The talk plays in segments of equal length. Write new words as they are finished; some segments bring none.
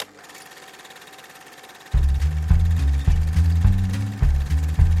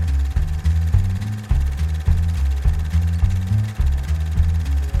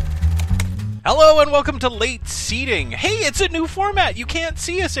Hello and welcome to Late Seating. Hey, it's a new format. You can't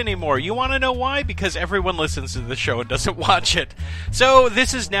see us anymore. You want to know why? Because everyone listens to the show and doesn't watch it. So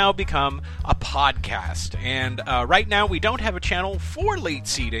this has now become a podcast. And right now we don't have a channel for Late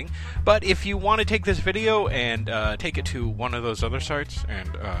Seating. But if you want to take this video and take it to one of those other sites and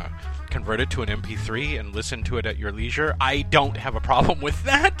convert it to an MP3 and listen to it at your leisure, I don't have a problem with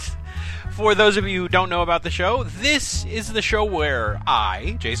that. For those of you who don't know about the show, this is the show where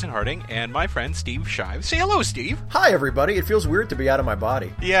I, Jason Harding, and my friend Steve Shives. Say hello, Steve. Hi, everybody. It feels weird to be out of my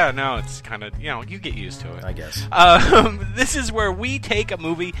body. Yeah, no, it's kind of, you get used to it. I guess. This is where we take a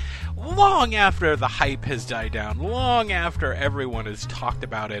movie long after the hype has died down, long after everyone has talked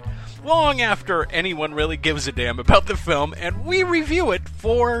about it, long after anyone really gives a damn about the film, and we review it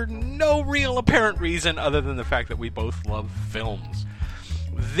for no real apparent reason other than the fact that we both love films.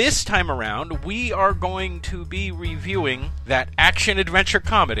 This time around, we are going to be reviewing that action-adventure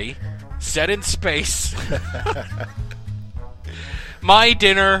comedy set in space, My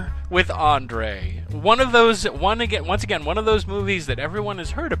Dinner with Andre. One of those movies that everyone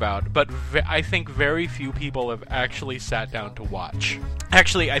has heard about, but I think very few people have actually sat down to watch.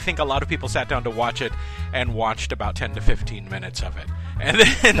 Actually, I think a lot of people sat down to watch it and watched about 10 to 15 minutes of it, and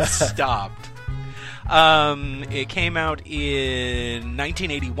then stopped. It came out in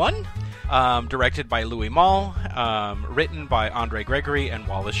 1981, directed by Louis Malle, written by Andre Gregory and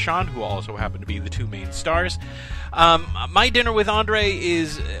Wallace Shawn, who also happen to be the two main stars. My Dinner with Andre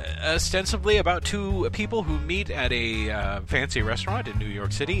is ostensibly about two people who meet at a fancy restaurant in New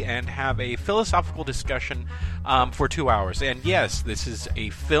York City and have a philosophical discussion for 2 hours. And yes, this is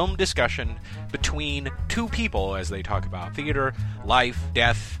a film discussion between two people as they talk about theater, life,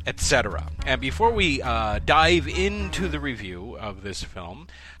 death, etc. And before we dive into the review of this film,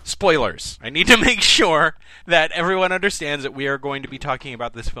 spoilers. I need to make sure that everyone understands that we are going to be talking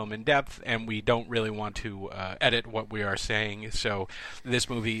about this film in depth, and we don't really want to edit what we are saying. So this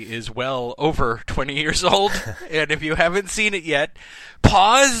movie is well over 20 years old, and if you haven't seen it yet,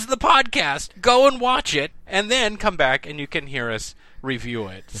 pause the podcast, go and watch it, and then come back and you can hear us review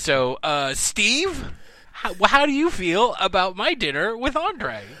it. So, Steve, how do you feel about My Dinner with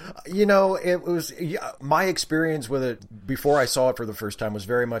Andre? It was my experience with it before I saw it for the first time was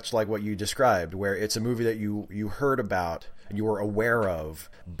very much like what you described, where it's a movie that you heard about and you were aware of,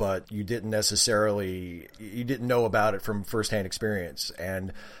 but you didn't know about it from firsthand experience.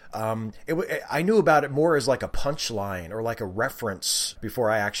 And I knew about it more as like a punchline or like a reference before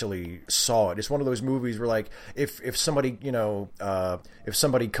I actually saw it. It's one of those movies where, like, if somebody if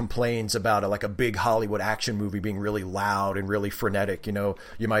somebody complains about like a big Hollywood action movie being really loud and really frenetic,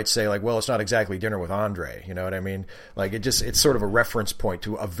 you might say, like, well, it's not exactly Dinner with Andre. You know what I mean? Like, it's sort of a reference point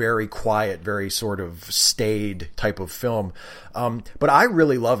to a very quiet, very sort of staid type of film. But I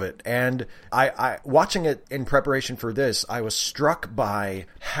really love it, and I watching it in preparation for this, I was struck by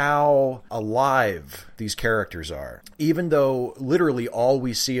how alive these characters are, even though literally all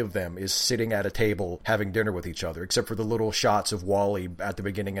we see of them is sitting at a table having dinner with each other, except for the little shots of Wally at the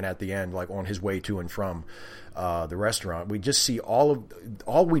beginning and at the end, like on his way to and from the restaurant. We just see all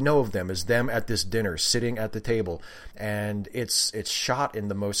we know of them is them at this dinner, sitting at the table, and it's shot in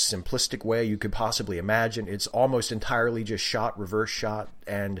the most simplistic way you could possibly imagine. It's almost entirely just reverse shot,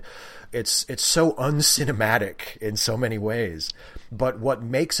 and it's so uncinematic in so many ways. But what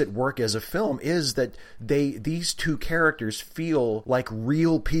makes it work as a film is that these two characters feel like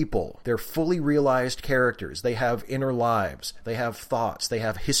real people. They're fully realized characters. They have inner lives. They have thoughts. They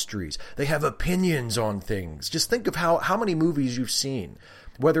have histories. They have opinions on things. Just think of how many movies you've seen,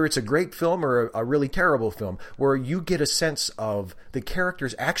 whether it's a great film or a really terrible film, where you get a sense of the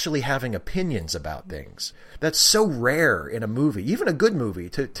characters actually having opinions about things. That's so rare in a movie, even a good movie,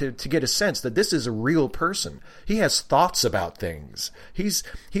 to get a sense that this is a real person. He has thoughts about things. He's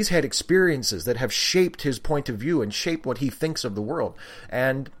had experiences that have shaped his point of view and shaped what he thinks of the world.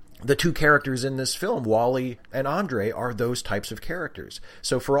 And the two characters in this film, Wally and Andre, are those types of characters.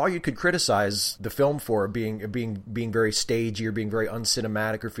 So for all you could criticize the film for being very stagey or being very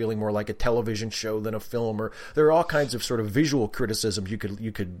uncinematic or feeling more like a television show than a film, or there are all kinds of sort of visual criticisms you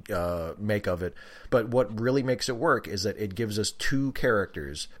could make of it. But what really makes it work is that it gives us two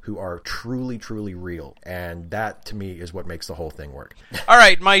characters who are truly, truly real. And that, to me, is what makes the whole thing work. All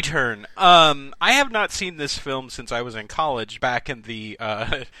right, my turn. I have not seen this film since I was in college back in the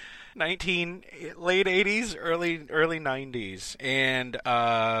late 80s, early 90s, and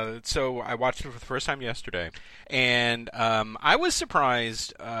so I watched it for the first time yesterday, and I was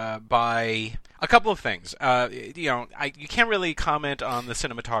surprised by A couple of things. You can't really comment on the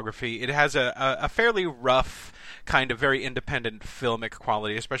cinematography. It has a fairly rough, kind of very independent filmic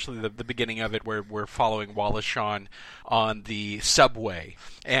quality, especially the beginning of it where we're following Wallace Shawn on the subway.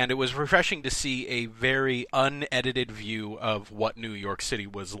 And it was refreshing to see a very unedited view of what New York City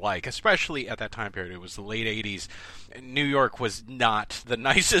was like, especially at that time period. It was the late 80s. New York was not the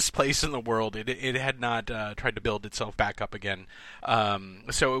nicest place in the world. It had not tried to build itself back up again.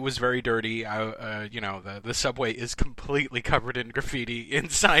 So it was very dirty. The subway is completely covered in graffiti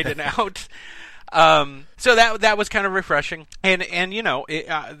inside and out. So that was kind of refreshing, and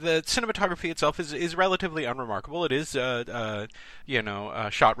the cinematography itself is relatively unremarkable. It is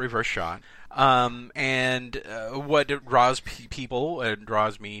shot reverse shot. And what draws people and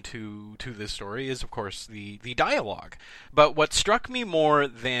draws me to this story is, of course, the dialogue. But what struck me more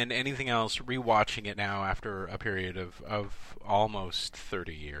than anything else, rewatching it now after a period of almost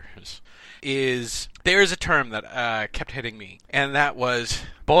 30 years, is there's a term that kept hitting me, and that was,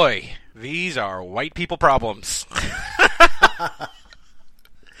 boy, these are white people problems.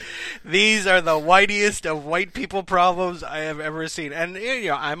 These are the whitest of white people problems I have ever seen, and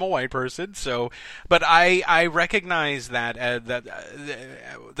I'm a white person, but I recognize that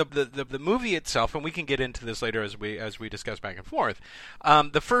the movie itself, and we can get into this later as we discuss back and forth.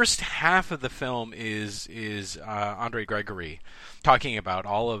 The first half of the film is Andre Gregory talking about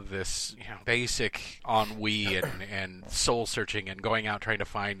all of this basic ennui and soul searching and going out trying to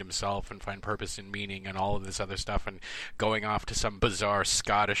find himself and find purpose and meaning and all of this other stuff, and going off to some bizarre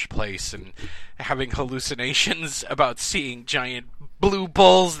Scottish place and having hallucinations about seeing giant blue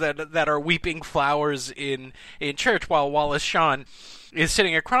bulls that are weeping flowers in church, while Wallace Shawn is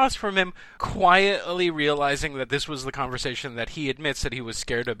sitting across from him, quietly realizing that this was the conversation that he admits that he was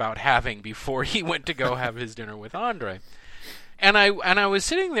scared about having before he went to go have his dinner with Andre. And I was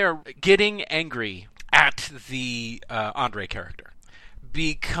sitting there getting angry at the Andre character,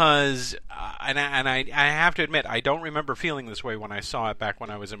 because and I have to admit, I don't remember feeling this way when I saw it back when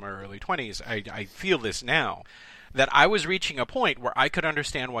I was in my early 20s. I feel this now, that I was reaching a point where I could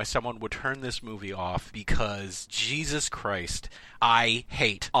understand why someone would turn this movie off, because, Jesus Christ, I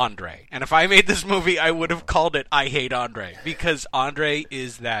hate Andre. And if I made this movie, I would have called it I Hate Andre, because Andre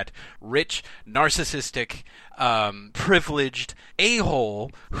is that rich, narcissistic, privileged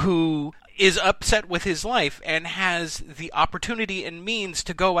a-hole who is upset with his life and has the opportunity and means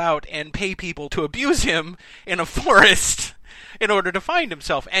to go out and pay people to abuse him in a forest in order to find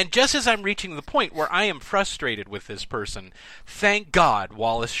himself. And just as I'm reaching the point where I am frustrated with this person, thank God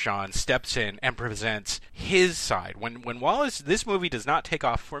Wallace Shawn steps in and presents his side. When this movie does not take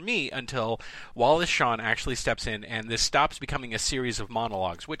off for me until Wallace Shawn actually steps in, and this stops becoming a series of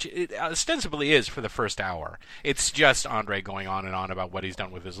monologues, which it ostensibly is for the first hour. It's just Andre going on and on about what he's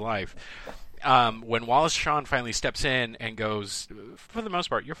done with his life. When Wallace Shawn finally steps in and goes, for the most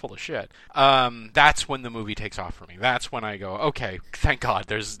part, you're full of shit, that's when the movie takes off for me. That's when I go, okay, thank God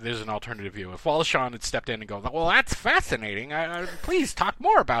there's an alternative view. If Wallace Shawn had stepped in and go, well, that's fascinating, please talk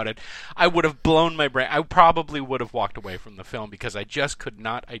more about it, I would have blown my brain. I probably would have walked away from the film, because I just could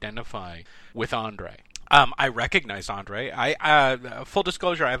not identify with Andre. I recognize Andre. Full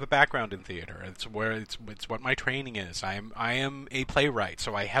disclosure, I have a background in theater. It's what my training is. I am a playwright,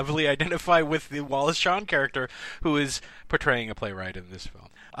 so I heavily identify with the Wallace Shawn character, who is portraying a playwright in this film.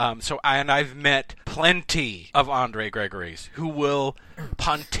 I've met plenty of Andre Gregorys who will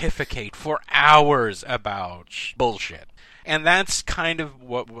pontificate for hours about bullshit. And that's kind of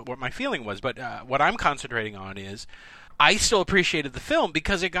what my feeling was. But what I'm concentrating on is, I still appreciated the film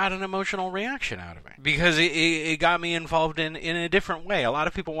because it got an emotional reaction out of me. Because it got me involved in a different way. A lot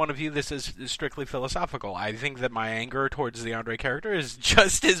of people want to view this as strictly philosophical. I think that my anger towards the Andre character is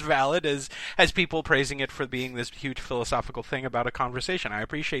just as valid as people praising it for being this huge philosophical thing about a conversation. I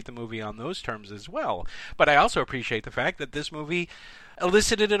appreciate the movie on those terms as well. But I also appreciate the fact that this movie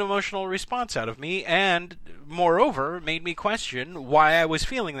elicited an emotional response out of me, and moreover made me question why I was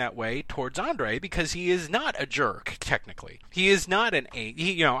feeling that way towards Andre, because he is not a jerk, technically. He is not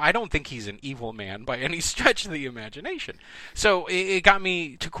I don't think he's an evil man by any stretch of the imagination. So it got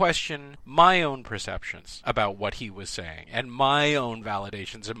me to question my own perceptions about what he was saying, and my own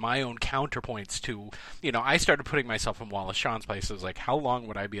validations and my own counterpoints to, I started putting myself in Wallace Shawn's place. I was like, how long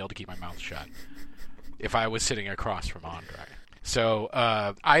would I be able to keep my mouth shut if I was sitting across from Andre? So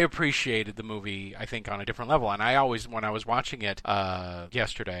I appreciated the movie, I think, on a different level. And I always, when I was watching it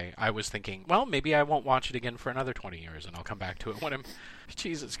yesterday, I was thinking, well, maybe I won't watch it again for another 20 years, and I'll come back to it when I'm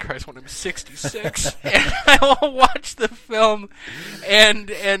 66, and I will watch the film,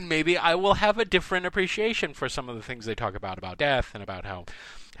 and maybe I will have a different appreciation for some of the things they talk about death, and about how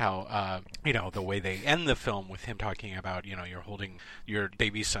the way they end the film with him talking about, you're holding your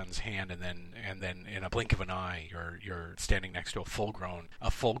baby son's hand, and then in a blink of an eye, you're standing next to a full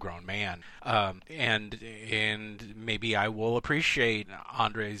grown man, and maybe I will appreciate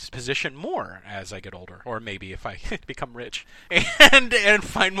Andre's position more as I get older, or maybe if I become rich and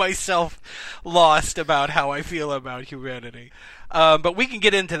find myself lost about how I feel about humanity. But we can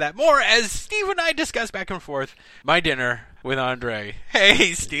get into that more as Steve and I discuss back and forth my dinner with Andre.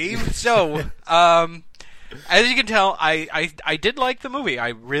 Hey, Steve. So, as you can tell, I did like the movie. I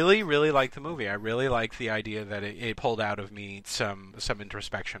really, really liked the movie. I really liked the idea that it pulled out of me some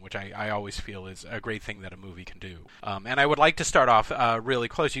introspection, which I always feel is a great thing that a movie can do. And I would like to start off really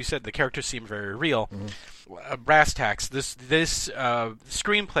close. You said the characters seem very real. Mm-hmm. Brass tacks. This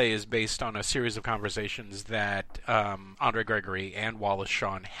screenplay is based on a series of conversations that Andre Gregory and Wallace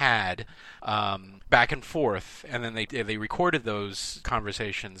Shawn had back and forth, and then they recorded those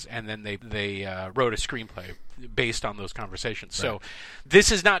conversations, and then they wrote a screenplay based on those conversations. Right. So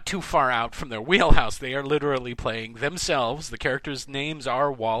this is not too far out from their wheelhouse. They are literally playing themselves. The characters' names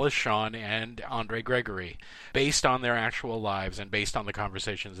are Wallace Shawn and Andre Gregory, based on their actual lives and based on the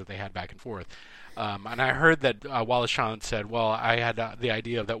conversations that they had back and forth. And I heard that Wallace Shawn said, well, I had the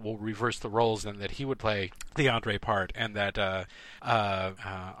idea that we'll reverse the roles and that he would play the Andre part and that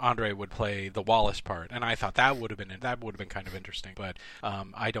Andre would play the Wallace part. And I thought that would have been kind of interesting. But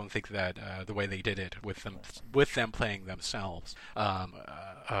I don't think that the way they did it with them playing themselves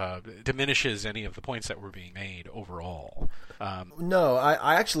diminishes any of the points that were being made overall. No,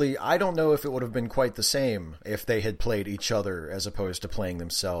 I don't know if it would have been quite the same if they had played each other as opposed to playing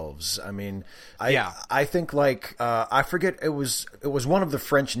themselves. I mean, I think I forget, it was one of the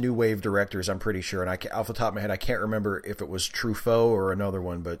French New Wave directors, I'm pretty sure, and off the top of my head I can't remember if it was Truffaut or another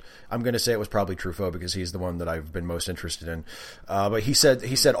one, but I'm going to say it was probably Truffaut because he's the one that I've been most interested in. But he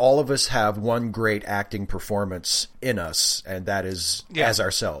said all of us have one great acting performance in us, and that is as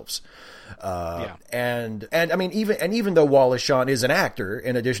ourselves. And I mean, even though Wallace Shawn is an actor,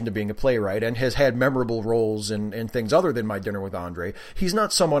 in addition to being a playwright, and has had memorable roles in things other than My Dinner with Andre, he's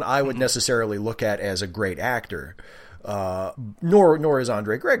not someone I would necessarily look at as a great actor. Nor is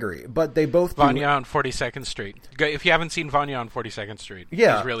Andre Gregory, but they both Vanya on 42nd Street. If you haven't seen Vanya on 42nd Street,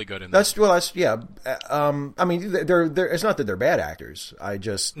 he's really good in that. I mean, they're it's not that they're bad actors.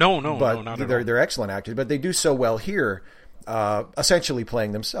 No, not at all. They're excellent actors, but they do so well here, essentially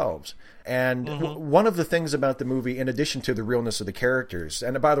playing themselves. And one of the things about the movie, in addition to the realness of the characters,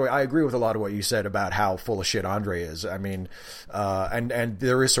 and by the way, I agree with a lot of what you said about how full of shit Andre is. I mean, and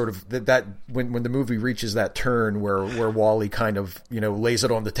there is sort of that when the movie reaches that turn where Wally kind of lays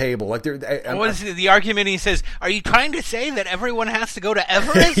it on the table, like what is the argument? He says, "Are you trying to say that everyone has to go to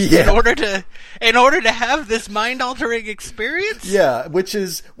Everest in order to have this mind altering experience?" Yeah, which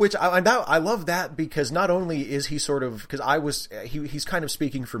I love that, because not only is he sort of, because he's kind of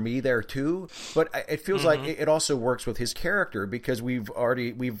speaking for me there too, but it feels like it also works with his character, because we've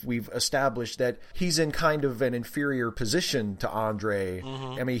established that he's in kind of an inferior position to Andre.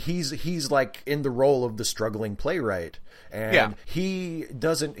 I mean, he's like in the role of the struggling playwright, and he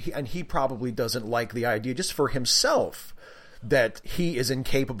probably doesn't like the idea just for himself that he is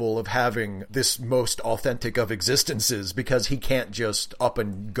incapable of having this most authentic of existences, because he can't just up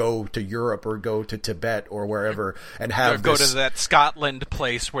and go to Europe or go to Tibet or wherever and have go to that Scotland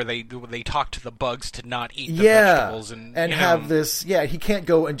place where they talk to the bugs to not eat the vegetables and have this. Yeah, he can't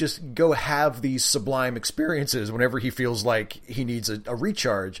go and just go have these sublime experiences whenever he feels like he needs a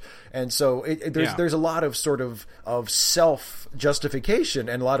recharge. And so there's a lot of sort of self justification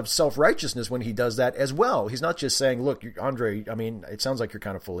and a lot of self righteousness when he does that as well. He's not just saying, "Look, Andre, I mean, it sounds like you're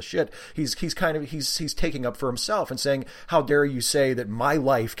kind of full of shit." He's taking up for himself and saying, "How dare you say that my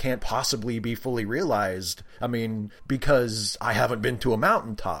life can't possibly be fully realized? I mean, because I haven't been to a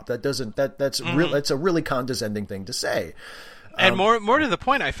mountaintop." That's a really condescending thing to say. And more to the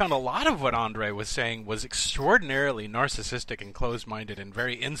point, I found a lot of what Andre was saying was extraordinarily narcissistic and closed-minded and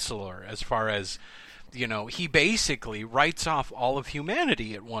very insular, as far as, he basically writes off all of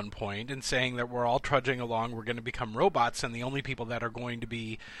humanity at one point and saying that we're all trudging along, we're going to become robots, and the only people that are going to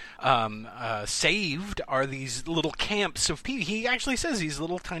be saved are these little camps of people. He actually says these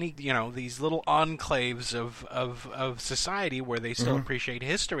little tiny, these little enclaves of society where they still appreciate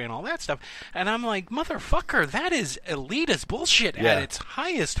history and all that stuff. And I'm like, motherfucker, that is elitist bullshit at its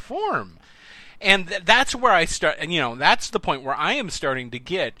highest form. And that's where I start, and that's the point where I am starting to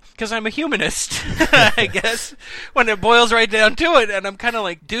get, because I'm a humanist, I guess, when it boils right down to it, and I'm kind of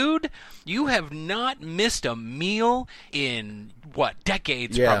like, dude, you have not missed a meal in,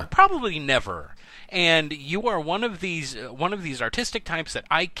 decades? Yeah. Probably never. And you are one of these artistic types that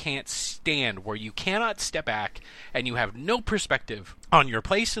I can't stand, where you cannot step back and you have no perspective on your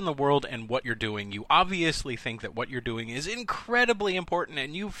place in the world and what you're doing. You obviously think that what you're doing is incredibly important,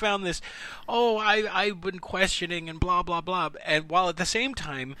 and you found this, I've been questioning and blah, blah, blah, and while at the same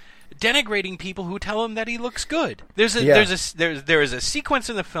time denigrating people who tell him that he looks good. There is a sequence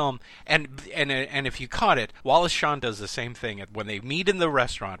in the film, and if you caught it, Wallace Shawn does the same thing. When they meet in the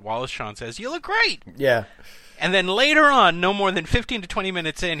restaurant, Wallace Shawn says, "You look great." Yeah. And then later on, no more than 15 to 20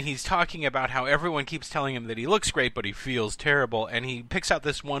 minutes in, he's talking about how everyone keeps telling him that he looks great, but he feels terrible. And he picks out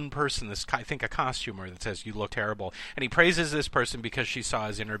this one person, I think a costumer, that says, "You look terrible." And he praises this person because she saw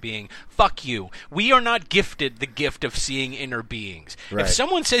his inner being. Fuck you. We are not gifted the gift of seeing inner beings. Right. If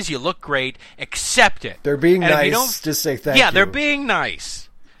someone says you look great, accept it. They're being nice. Just say thank you. Yeah, they're being nice.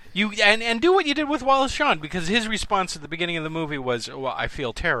 You and do what you did with Wallace Shawn, because his response at the beginning of the movie was, "Well, I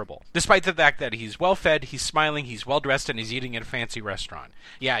feel terrible," despite the fact that he's well fed, he's smiling, he's well dressed, and he's eating at a fancy restaurant.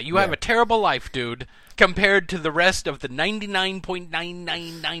 Yeah, you have a terrible life, dude, compared to the rest of the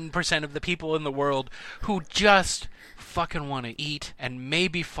 99.999% of the people in the world who just fucking want to eat and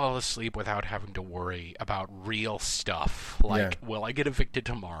maybe fall asleep without having to worry about real stuff like, will I get evicted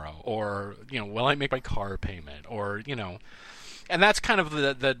tomorrow, or will I make my car payment, or And that's kind of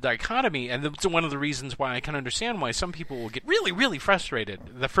the dichotomy, and it's one of the reasons why I can understand why some people will get really, really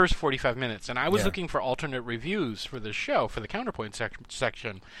frustrated the first 45 minutes. And I was looking for alternate reviews for this show, for the Counterpoint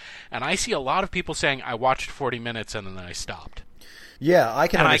section, and I see a lot of people saying, "I watched 40 minutes and then I stopped." Yeah, I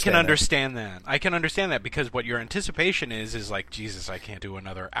can understand that. I can understand that, because what your anticipation is like, Jesus, I can't do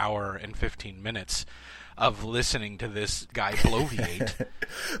another hour and 15 minutes of listening to this guy bloviate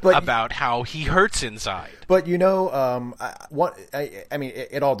about how he hurts inside. But I mean,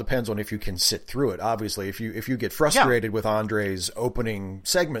 it all depends on if you can sit through it. Obviously, if you get frustrated with Andre's opening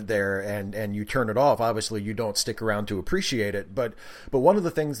segment there and you turn it off, obviously you don't stick around to appreciate it. But one of the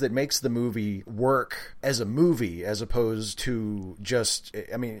things that makes the movie work as a movie, as opposed to just,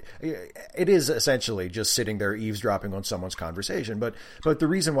 I mean, it is essentially just sitting there eavesdropping on someone's conversation. But the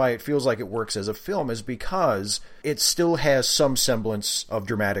reason why it feels like it works as a film is because it still has some semblance of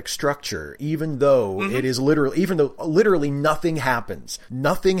dramatic structure, even though it is literally nothing happens.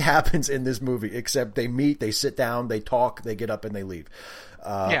 Nothing happens in this movie except they meet, they sit down, they talk, they get up, and they leave.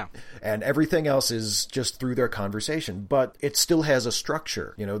 And everything else is just through their conversation, but it still has a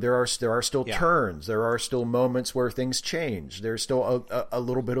structure. There are still turns. There are still moments where things change. There's still a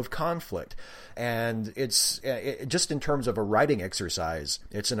little bit of conflict. And it's just in terms of a writing exercise,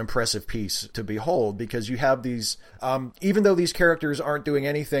 it's an impressive piece to behold, because you have these, even though these characters aren't doing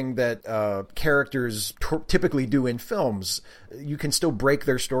anything that characters typically do in films, you can still break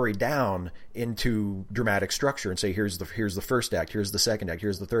their story down into dramatic structure and say, here's the first act, here's the second act,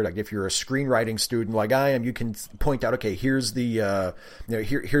 here's the third act. If you're a screenwriting student like I am, you can point out, okay, here's the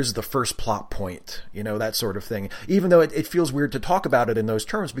here's the first plot point, that sort of thing. Even though it feels weird to talk about it in those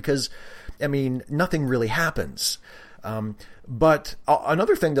terms, because I mean, nothing really happens. But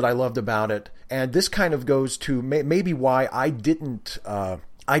another thing that I loved about it, and this kind of goes to maybe why I didn't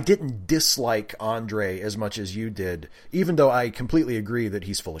dislike Andre as much as you did, even though I completely agree that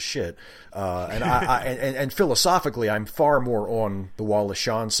he's full of shit. And philosophically, I'm far more on the Wallace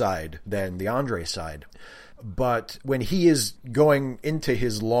Shawn side than the Andre side. But when he is going into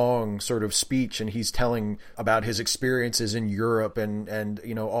his long sort of speech and he's telling about his experiences in Europe and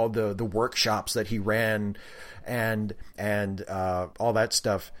all the workshops that he ran and all that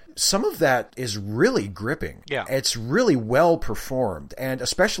stuff, some of that is really gripping. Yeah. It's really well performed, and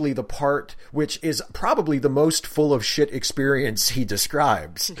especially the part which is probably the most full of shit experience he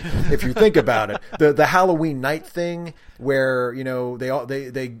describes. If you think about it, the Halloween night thing where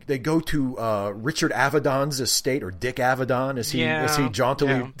they go to Richard Avedon's estate, or Dick Avedon as he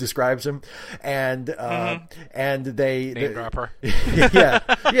jauntily describes him, and they name dropper. We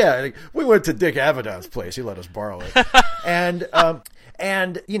went to Dick Avedon's place. He let us borrow it,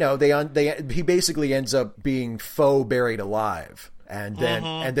 and he basically ends up being faux buried alive. And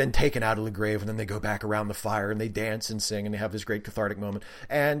then taken out of the grave, and then they go back around the fire and they dance and sing and they have this great cathartic moment.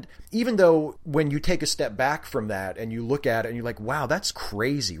 And even though when you take a step back from that and you look at it and you're like, wow, that's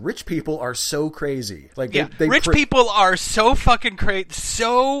crazy. Rich people are so crazy. Like rich people are so fucking crazy,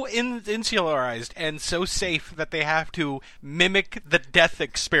 so insularized and so safe that they have to mimic the death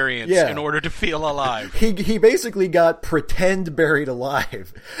experience in order to feel alive. He basically got pretend buried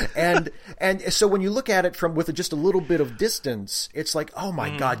alive. And so when you look at it with just a little bit of distance, it's like, oh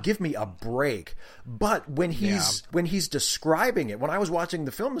my God, give me a break. But when he's describing it, when I was watching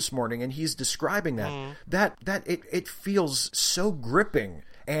the film this morning and he's describing that it feels so gripping.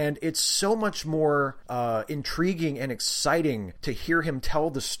 And it's so much more intriguing and exciting to hear him tell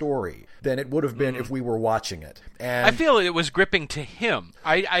the story than it would have been if we were watching it. And I feel it was gripping to him.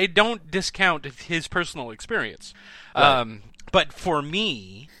 I don't discount his personal experience. Right. But for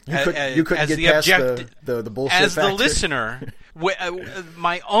me, you couldn't get past the bullshit as factor. the listener,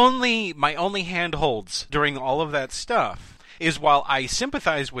 my only handholds during all of that stuff is while I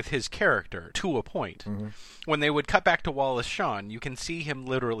sympathize with his character to a point. Mm-hmm. When they would cut back to Wallace Shawn, you can see him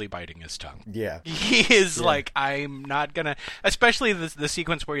literally biting his tongue. Yeah, he is like, I'm not gonna. Especially the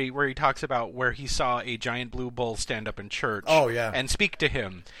sequence where he talks about where he saw a giant blue bull stand up in church. Oh yeah, and speak to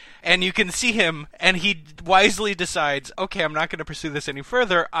him, and you can see him, and he wisely decides, okay, I'm not going to pursue this any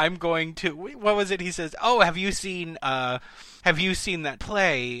further. I'm going to. What was it? He says, "Oh, have you seen that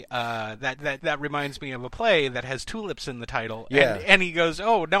play? That reminds me of a play that has tulips in the title." Yeah. And he goes,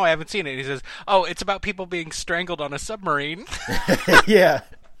 "Oh, no, I haven't seen it." He says, "Oh, it's about people being strangled on a submarine." Yeah.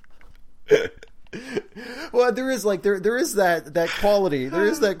 Well, there is that quality. There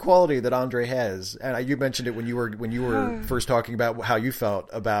is that quality that Andre has, and you mentioned it when you were first talking about how you felt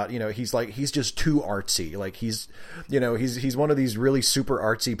about, he's just too artsy. Like he's one of these really super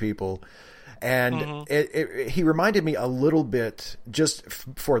artsy people. And he reminded me a little bit, just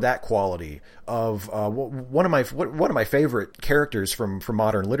for that quality, of one of my favorite characters from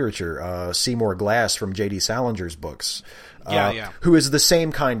modern literature, Seymour Glass from J.D. Salinger's books. Who is the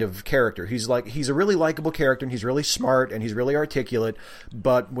same kind of character. He's a really likable character, and he's really smart, and he's really articulate.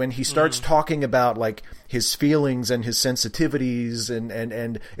 But when he starts talking about like his feelings and his sensitivities,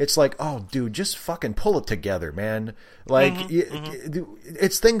 and it's like, oh, dude, just fucking pull it together, man. Like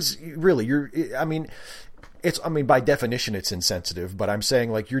it's things really. By definition, it's insensitive, but I'm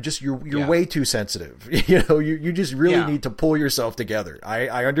saying like you're way too sensitive. You just really need to pull yourself together.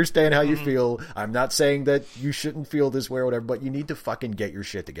 I understand how you feel. I'm not saying that you shouldn't feel this way or whatever, but you need to fucking get your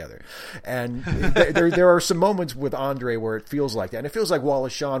shit together. And there are some moments with Andre where it feels like that, and it feels like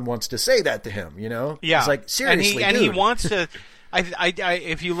Wallace Shawn wants to say that to him. Yeah, it's like, seriously, and he wants to.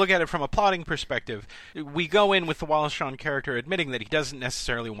 If you look at it from a plotting perspective, we go in with the Wallace Shawn character admitting that he doesn't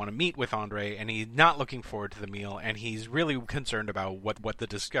necessarily want to meet with Andre, and he's not looking forward to the meal, and he's really concerned about what the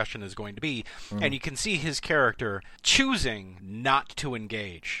discussion is going to be. And you can see his character choosing not to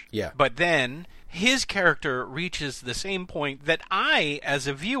engage. Yeah. But then his character reaches the same point that I, as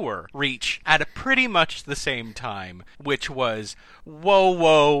a viewer, reach at pretty much the same time, which was,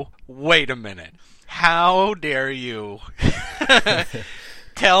 whoa, wait a minute. How dare you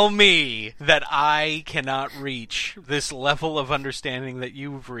tell me that I cannot reach this level of understanding that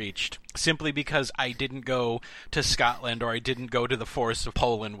you've reached simply because I didn't go to Scotland, or I didn't go to the forests of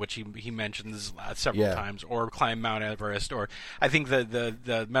Poland, which he mentions several times, or climb Mount Everest, or I think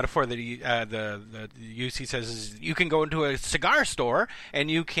the metaphor that he says is you can go into a cigar store and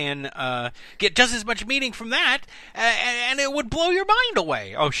you can get just as much meaning from that, and it would blow your mind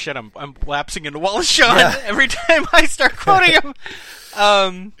away. Oh shit, I'm lapsing into Wallace Shawn every time I start quoting him.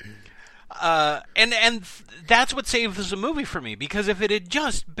 And that's what saves the movie for me, because if it had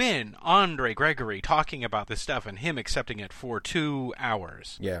just been Andre Gregory talking about this stuff and him accepting it for 2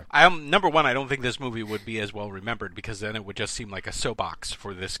 hours, number one, I don't think this movie would be as well remembered, because then it would just seem like a soapbox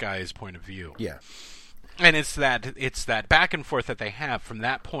for this guy's point of view. Yeah. And it's that back and forth that they have from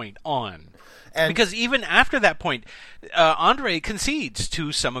that point on. And because even after that point, Andre concedes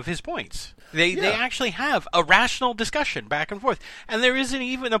to some of his points. They actually have a rational discussion back and forth. And there isn't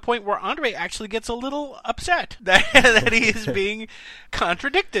even a point where Andre actually gets a little upset that he is being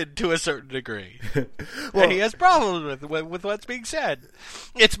contradicted to a certain degree. And he has problems with what's being said.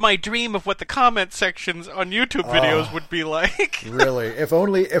 It's my dream of what the comment sections on YouTube videos would be like. Really? If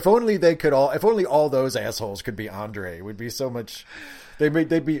only all those assholes could be Andre, it would be so much.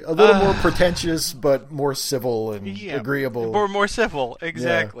 They'd be a little more pretentious, but more civil and agreeable. Or more civil,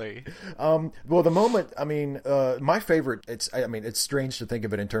 exactly. Yeah. Well, the moment, my favorite. It's strange to think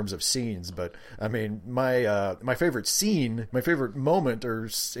of it in terms of scenes, but my favorite scene, my favorite moment or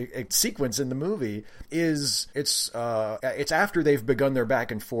sequence in the movie is it's after they've begun their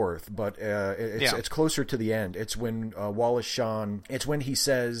back and forth, but it's closer to the end. It's when Wallace Shawn. It's when he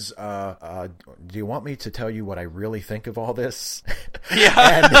says, "Do you want me to tell you what I really think of all this?"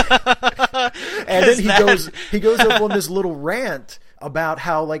 Yeah. And then he goes up on this little rant about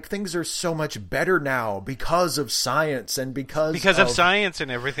how like things are so much better now because of science and because of science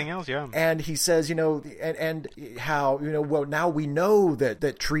and everything else. Yeah. And he says, and how, well, now we know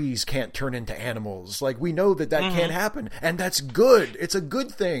that trees can't turn into animals. Like, we know that can't happen. And that's good. It's a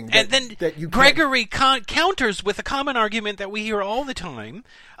good thing. And then Gregory counters with a common argument that we hear all the time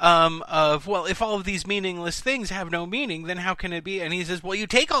of, well, if all of these meaningless things have no meaning, then how can it be? And he says, well, you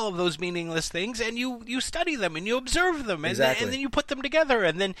take all of those meaningless things and you study them and you observe them and, exactly. and then you put them together.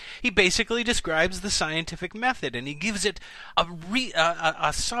 And then he basically describes the scientific method, and he gives it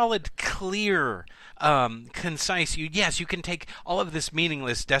a solid, clear, concise. You can take all of this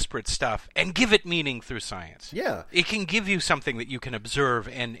meaningless, desperate stuff and give it meaning through science. Yeah, it can give you something that you can observe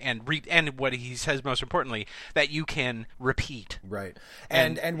and what he says most importantly, that you can repeat. Right,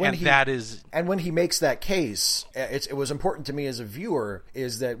 and when he makes that case, it was important to me as a viewer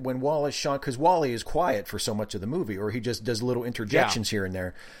is that when Wallace Shawn, because Wally is quiet for so much of the movie, or he just does little interjections here and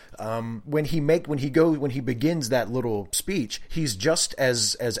there. When he begins that little speech, he's just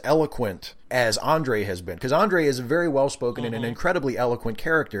as eloquent as Andre has been, because Andre is a very well spoken and an incredibly eloquent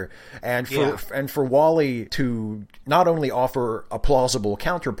character, and for Wally to not only offer a plausible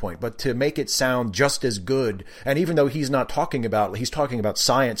counterpoint, but to make it sound just as good. And even though he's talking about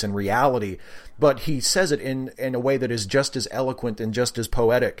science and reality, but he says it in a way that is just as eloquent and just as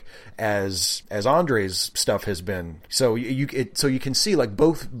poetic as Andre's stuff has been. So you can see like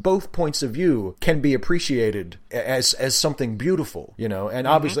both points of view can be appreciated as something beautiful, and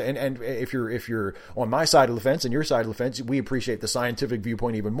obviously, and if you're on my side of the fence and your side of the fence, we appreciate the scientific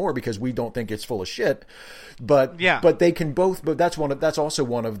viewpoint even more because we don't think it's full of shit. But they can both. But that's also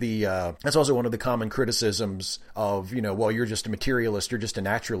one of the common criticisms of well, you're just a materialist, you're just a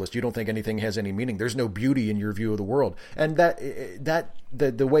naturalist, you don't think anything has any meaning. There's no beauty in your view of the world, and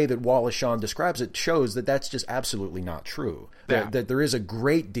the way that Wallace Shawn describes it shows that that's just absolutely not true. Yeah. That there is a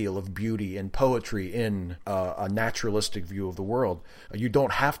great deal of beauty and poetry in a naturalistic view of the world. You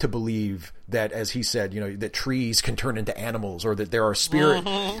don't have to believe that, as he said, that trees can turn into animals, or that there are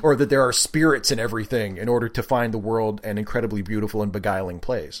or that there are spirits in everything, in order to find the world an incredibly beautiful and beguiling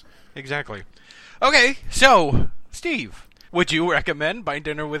place. Exactly. Okay, so Steve, would you recommend By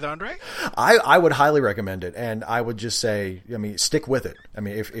Dinner with Andre? I would highly recommend it, and I would just say, stick with it.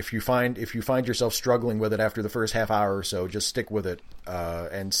 If you find yourself struggling with it after the first half hour or so, just stick with it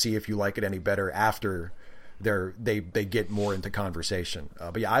and see if you like it any better after they get more into conversation.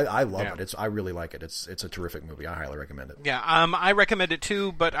 But yeah, I love it. I really like it. It's a terrific movie. I highly recommend it. Yeah, I recommend it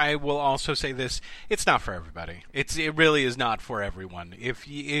too. But I will also say this: it's not for everybody. It really is not for everyone. If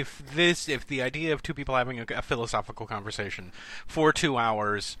the idea of two people having a philosophical conversation for 2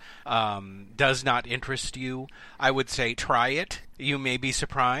 hours does not interest you, I would say try it. You may be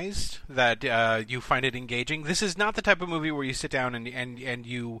surprised that you find it engaging. This is not the type of movie where you sit down and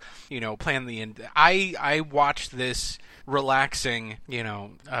you plan the end. I watched this relaxing,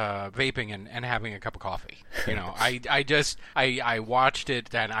 vaping and having a cup of coffee. I watched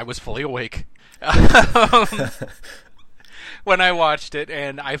it and I was fully awake. When I watched it,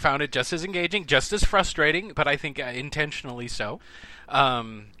 and I found it just as engaging, just as frustrating, but I think intentionally so.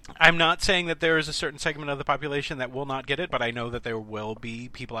 I'm not saying that there is a certain segment of the population that will not get it, but I know that there will be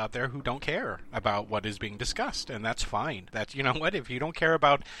people out there who don't care about what is being discussed, and that's fine. That's, if you don't care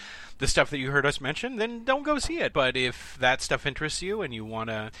about the stuff that you heard us mention, then don't go see it. But if that stuff interests you and you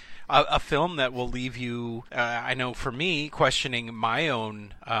want a film that will leave you, I know for me, questioning my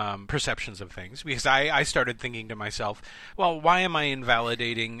own perceptions of things, because I started thinking to myself, well, why am I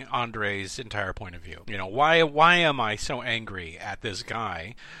invalidating Andre's entire point of view? Why am I so angry at this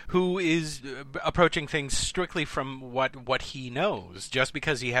guy who is approaching things strictly from what he knows, just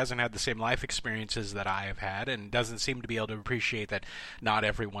because he hasn't had the same life experiences that I have had, and doesn't seem to be able to appreciate that not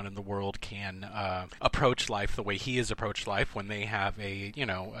everyone in the world can approach life the way he has approached life when they have a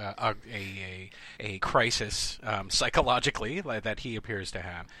crisis psychologically that he appears to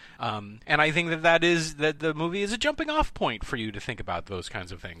have. And I think that the movie is a jumping off point for you to think about those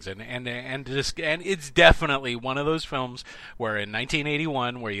kinds of things, and it's definitely one of those films where in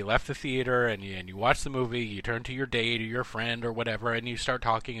 1981, where you left the theater and you watch the movie, you turn to your date or your friend or whatever, and you start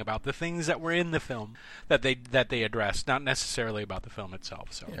talking about the things that were in the film that they addressed, not necessarily about the film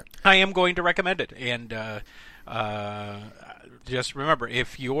itself. So yeah. I am going to recommend it, and just remember,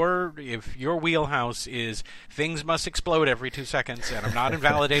 if your wheelhouse is things must explode every 2 seconds, and I'm not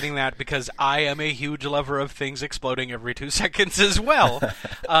invalidating that because I am a huge lover of things exploding every 2 seconds as well.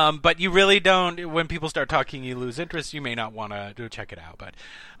 But you really don't. When people start talking, you lose interest. You may not want to check it out. But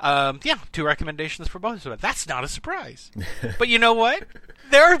yeah, 2 recommendations for both of us. That's not a surprise. But you know what?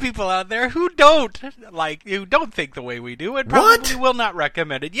 There are people out there who don't think the way we do, and probably will not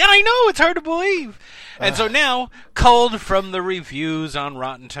recommend it. Yeah, I know, it's hard to believe. And so now, culled from the reviews on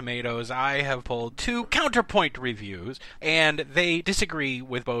Rotten Tomatoes, I have pulled 2 counterpoint reviews, and they disagree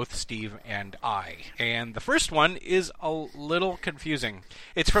with both Steve and I. And the first one is a little confusing.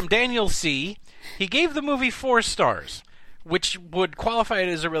 It's from Daniel C. He gave the movie 4 stars, which would qualify it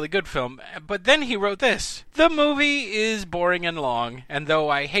as a really good film. But then he wrote this: "The movie is boring and long, and though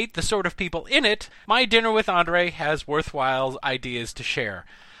I hate the sort of people in it, My Dinner with Andre has worthwhile ideas to share."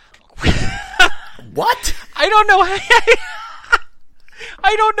 What? I don't know.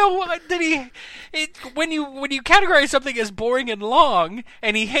 I don't know what did he. When you categorize something as boring and long,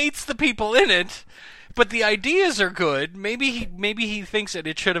 and he hates the people in it, but the ideas are good. Maybe he thinks that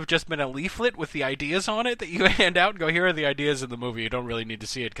it should have just been a leaflet with the ideas on it that you hand out and go, "Here are the ideas in the movie. You don't really need to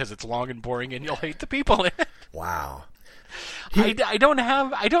see it because it's long and boring, and you'll hate the people in it." Wow. I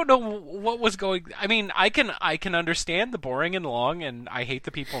don't know what was going. I mean, I can understand the boring and long, and I hate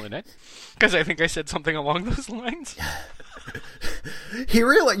the people in it because I think I said something along those lines. Do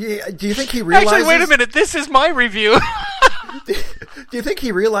you think he realizes? Actually, wait a minute. This is my review. Do you think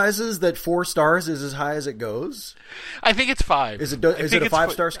he realizes that 4 stars is as high as it goes? I think it's 5. Is it a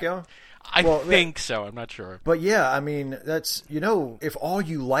 5-star scale? I think so. I'm not sure. But yeah, I mean, that's, if all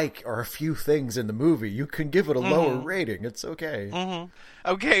you like are a few things in the movie, you can give it a lower rating. It's okay. Mm-hmm.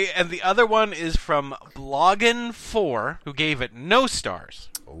 Okay, and the other one is from Bloggin4, who gave it no stars.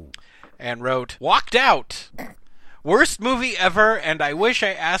 Oh. And wrote, "Walked out. Worst movie ever, and I wish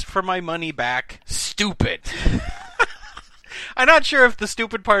I asked for my money back. Stupid." I'm not sure if the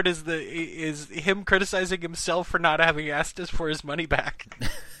stupid part is him criticizing himself for not having asked us for his money back.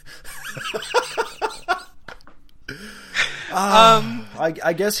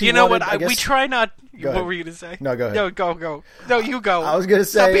 I guess he. You know what? We try not. What were you going to say? No, go ahead. No, go. No, you go. I was going to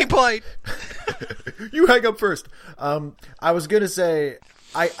say. Stop being polite. You hang up first. I was going to say.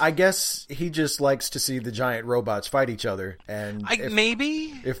 I guess he just likes to see the giant robots fight each other, and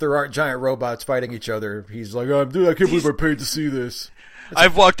if there aren't giant robots fighting each other, he's like, "Oh, dude, I can't believe I paid to see this."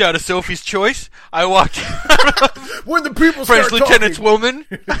 I've walked out of Sophie's Choice. I walked out of when the people French start Lieutenant's talking. Woman.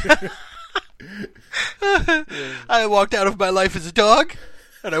 I walked out of My Life as a Dog,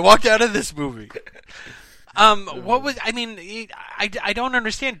 and I walked out of this movie. What was? I mean, I don't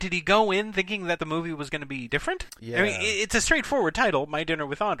understand. Did he go in thinking that the movie was going to be different? Yeah. I mean, it's a straightforward title, My Dinner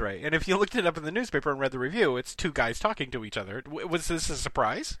with Andre, and if you looked it up in the newspaper and read the review, it's 2 guys talking to each other. Was this a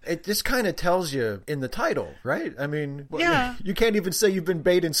surprise? It just kind of tells you in the title, right? I mean, yeah. You can't even say you've been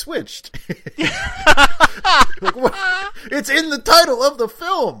bait and switched. It's in the title of the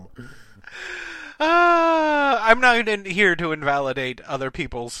film. I'm not here to invalidate other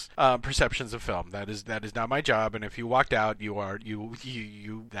people's perceptions of film. That is not my job. And if you walked out,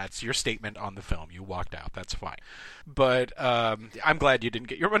 you that's your statement on the film. You walked out. That's fine. But I'm glad you didn't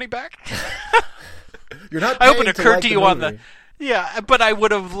get your money back. You're not. I hope it occurred to you on the. Yeah, but I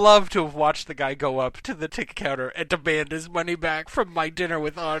would have loved to have watched the guy go up to the ticket counter and demand his money back from My Dinner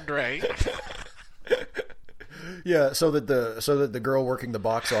with Andre. Yeah, so that the girl working the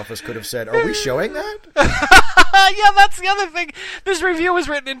box office could have said, "Are we showing that?" Yeah, that's the other thing. This review was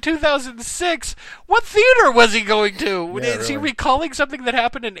written in 2006. What theater was he going to? Yeah, Is he recalling something that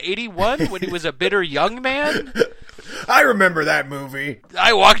happened in 81 when he was a bitter young man? I remember that movie.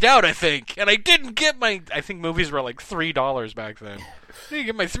 I walked out, I think, and I didn't get my... I think movies were like $3 back then. I didn't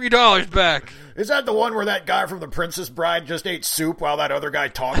get my $3 back. Is that the one where that guy from The Princess Bride just ate soup while that other guy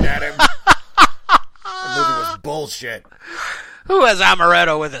talked at him? The movie was bullshit. Who has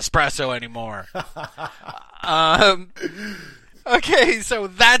amaretto with espresso anymore? Okay, so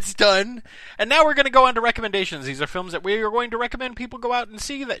that's done. And now we're going to go on to recommendations. These are films that we are going to recommend people go out and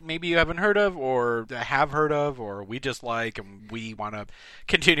see that maybe you haven't heard of or have heard of or we just like and we want to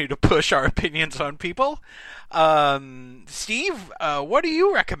continue to push our opinions on people. Steve, what are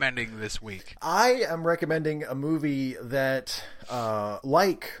you recommending this week? I am recommending a movie that,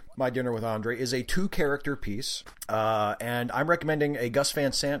 like My Dinner with Andre, is a 2-character piece. And I'm recommending a Gus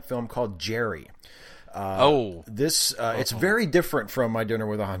Van Sant film called Jerry. This it's very different from My Dinner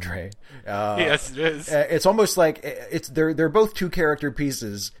with Andre. Yes, it is. It's almost like they're both two character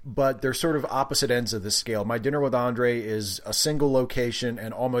pieces, but they're sort of opposite ends of the scale. My Dinner with Andre is a single location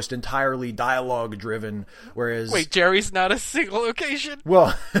and almost entirely dialogue driven, whereas Jerry's not a single location.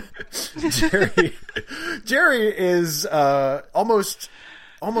 Well, Jerry is almost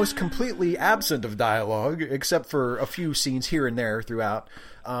completely absent of dialogue, except for a few scenes here and there throughout.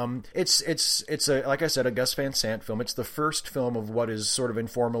 It's a, like I said, a Gus Van Sant film. It's the first film of what is sort of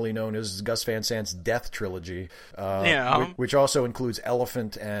informally known as Gus Van Sant's Death Trilogy, which also includes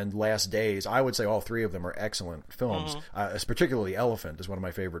Elephant and Last Days. I would say all three of them are excellent films. Particularly Elephant is one of my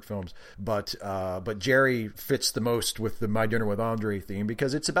favorite films. But Jerry fits the most with the My Dinner with Andre theme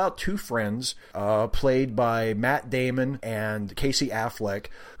because it's about two friends, played by Matt Damon and Casey Affleck,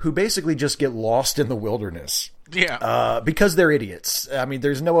 who basically just get lost in the wilderness. Yeah. Because they're idiots. I mean,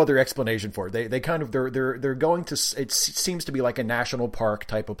 there's no other explanation for it. They kind of they're going to. It seems to be like a national park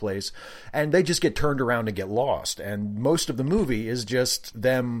type of place, and they just get turned around and get lost. And most of the movie is just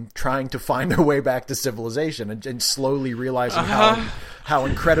them trying to find their way back to civilization and slowly realizing how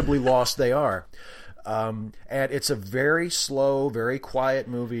incredibly lost they are. And it's a very slow, very quiet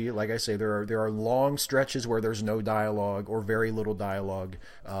movie. Like I say, there are long stretches where there's no dialogue or very little dialogue.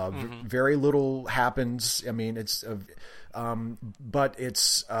 Very little happens. I mean, but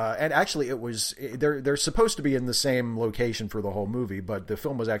it's and actually they're supposed to be in the same location for the whole movie, but the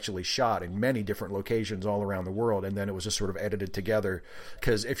film was actually shot in many different locations all around the world, and then it was just sort of edited together.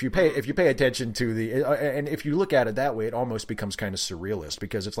 Because if you pay attention to and if you look at it that way, it almost becomes kind of surrealist,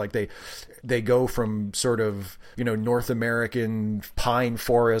 because it's like they go from sort of, North American pine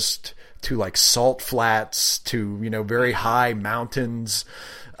forest to like salt flats to very high mountains.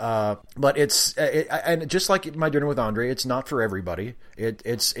 But and just like My Dinner with Andre, it's not for everybody.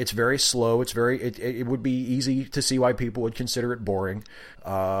 It's very slow. It would be easy to see why people would consider it boring.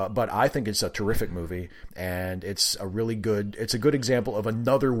 But I think it's a terrific movie, and it's a good example of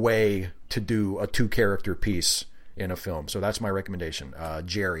another way to do a 2-character piece in a film. So that's my recommendation,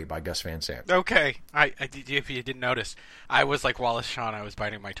 Jerry by Gus Van Sant. Okay. If you didn't notice, I was like Wallace Shawn. I was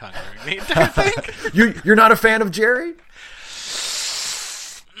biting my tongue during the entire thing. You're not a fan of Jerry?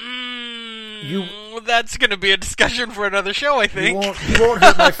 That's going to be a discussion for another show, I think. You won't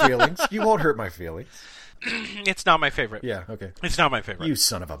hurt my feelings. You won't hurt my feelings. It's not my favorite. Yeah, okay. It's not my favorite. You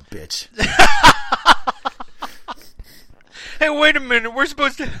son of a bitch. Hey, wait a minute. We're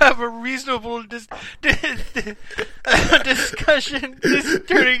supposed to have a reasonable discussion. Just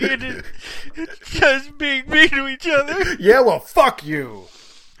turning into just being mean to each other. Yeah, well, fuck you.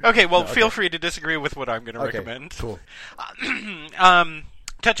 Okay, well, feel free to disagree with what I'm going to recommend. Cool.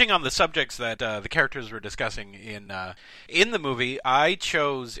 Touching on the subjects that the characters were discussing in the movie, I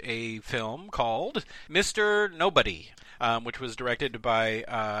chose a film called Mr. Nobody, which was directed by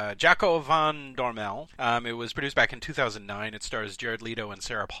Jaco van Dormel. It was produced back in 2009. It stars Jared Leto and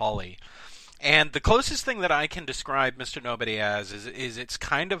Sarah Polley. And the closest thing that I can describe Mr. Nobody as is it's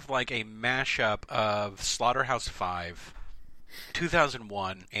kind of like a mashup of Slaughterhouse-5,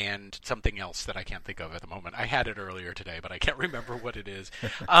 2001, and something else that I can't think of at the moment. I had it earlier today, but I can't remember what it is.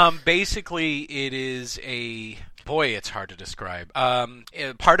 Basically, it is it's hard to describe.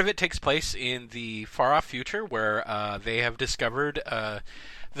 Part of it takes place in the far-off future where they have discovered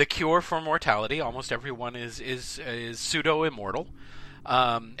the cure for mortality. Almost everyone is pseudo-immortal.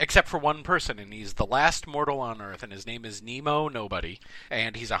 Except for one person, and he's the last mortal on Earth, and his name is Nemo Nobody,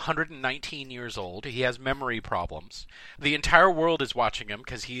 and he's 119 years old. He has memory problems. The entire world is watching him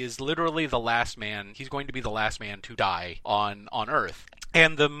because he is literally the last man. He's going to be the last man to die on Earth.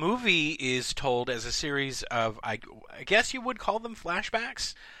 And the movie is told as a series of, I guess you would call them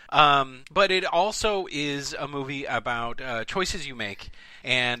flashbacks, but it also is a movie about choices you make,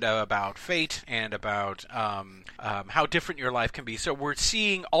 and about fate, and about how different your life can be. So we're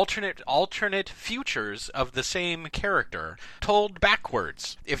seeing alternate futures of the same character told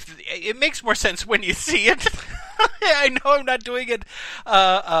backwards. If it makes more sense when you see it. I know I'm not doing it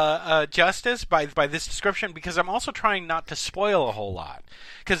justice by this description, because I'm also trying not to spoil a whole lot,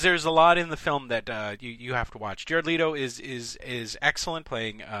 because there's a lot in the film that you have to watch. Jared Leto is excellent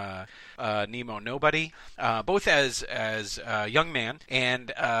playing Nemo Nobody, both as a young man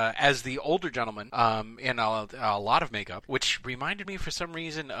and as the older gentleman, in a lot of makeup, which reminded me for some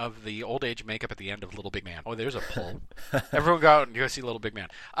reason of the old age makeup at the end of Little Big Man. Oh, there's a pull. Everyone go out and go see Little Big Man.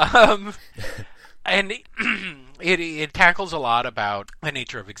 And it tackles a lot about the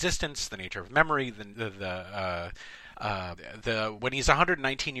nature of existence, the nature of memory, the when he's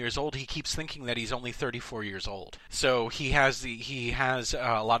 119 years old, he keeps thinking that he's only 34 years old. So he has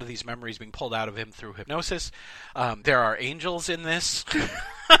a lot of these memories being pulled out of him through hypnosis. There are angels in this.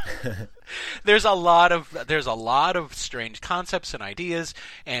 There's a lot of strange concepts and ideas,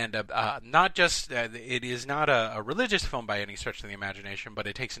 and not just it is not a religious film by any stretch of the imagination, but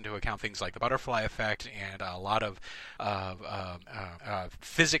it takes into account things like the butterfly effect, and a lot of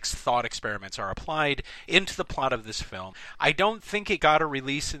physics thought experiments are applied into the plot of this film. I don't think it got a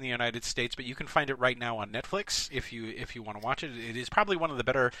release in the United States, but you can find it right now on Netflix if you want to watch it. It is probably one of the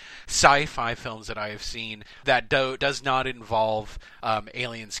better sci-fi films that I have seen that does not involve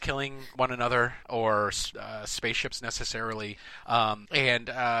aliens killing one another or spaceships necessarily. And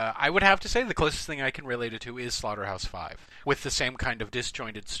I would have to say the closest thing I can relate it to is Slaughterhouse-5, with the same kind of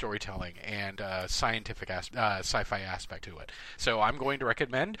disjointed storytelling and scientific sci-fi aspect to it. So I'm going to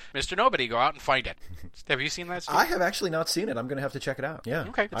recommend Mr. Nobody. Go out and find it. Have you seen that, Steve? I have actually not seen it. I'm going to have to check it out. Yeah.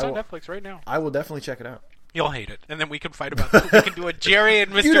 Okay, it's on Netflix right now. I will definitely check it out. You'll hate it, and then we can fight about it. We can do a Jerry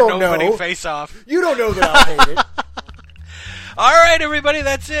and Mr. Nobody face-off. You don't know that I'll hate it. All right, everybody,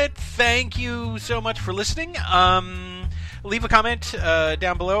 that's it. Thank you so much for listening. Leave a comment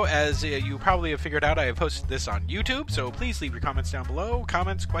down below. As you probably have figured out, I have posted this on YouTube, so please leave your comments down below.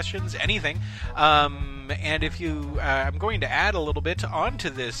 Comments, questions, anything. And if you... I'm going to add a little bit onto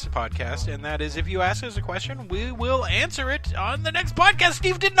this podcast, and that is if you ask us a question, we will answer it on the next podcast.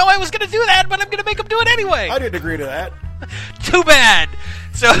 Steve didn't know I was going to do that, but I'm going to make him do it anyway. I didn't agree to that. Too bad.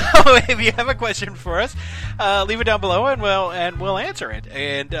 So if you have a question for us, leave it down below, and we'll answer it.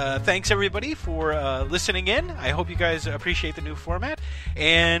 And thanks everybody for listening in. I hope you guys appreciate the new format.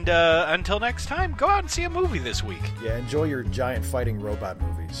 And until next time, go out and see a movie this week. Yeah, enjoy your giant fighting robot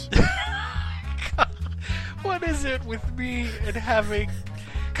movies. What is it with me and having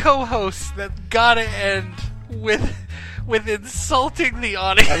co-hosts that gotta end with insulting the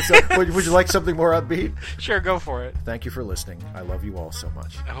audience? Would you like something more upbeat? Sure, go for it. Thank you for listening. I love you all so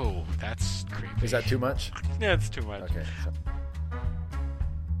much. Oh, that's creepy. Is that too much? Yeah, it's too much. Okay. So.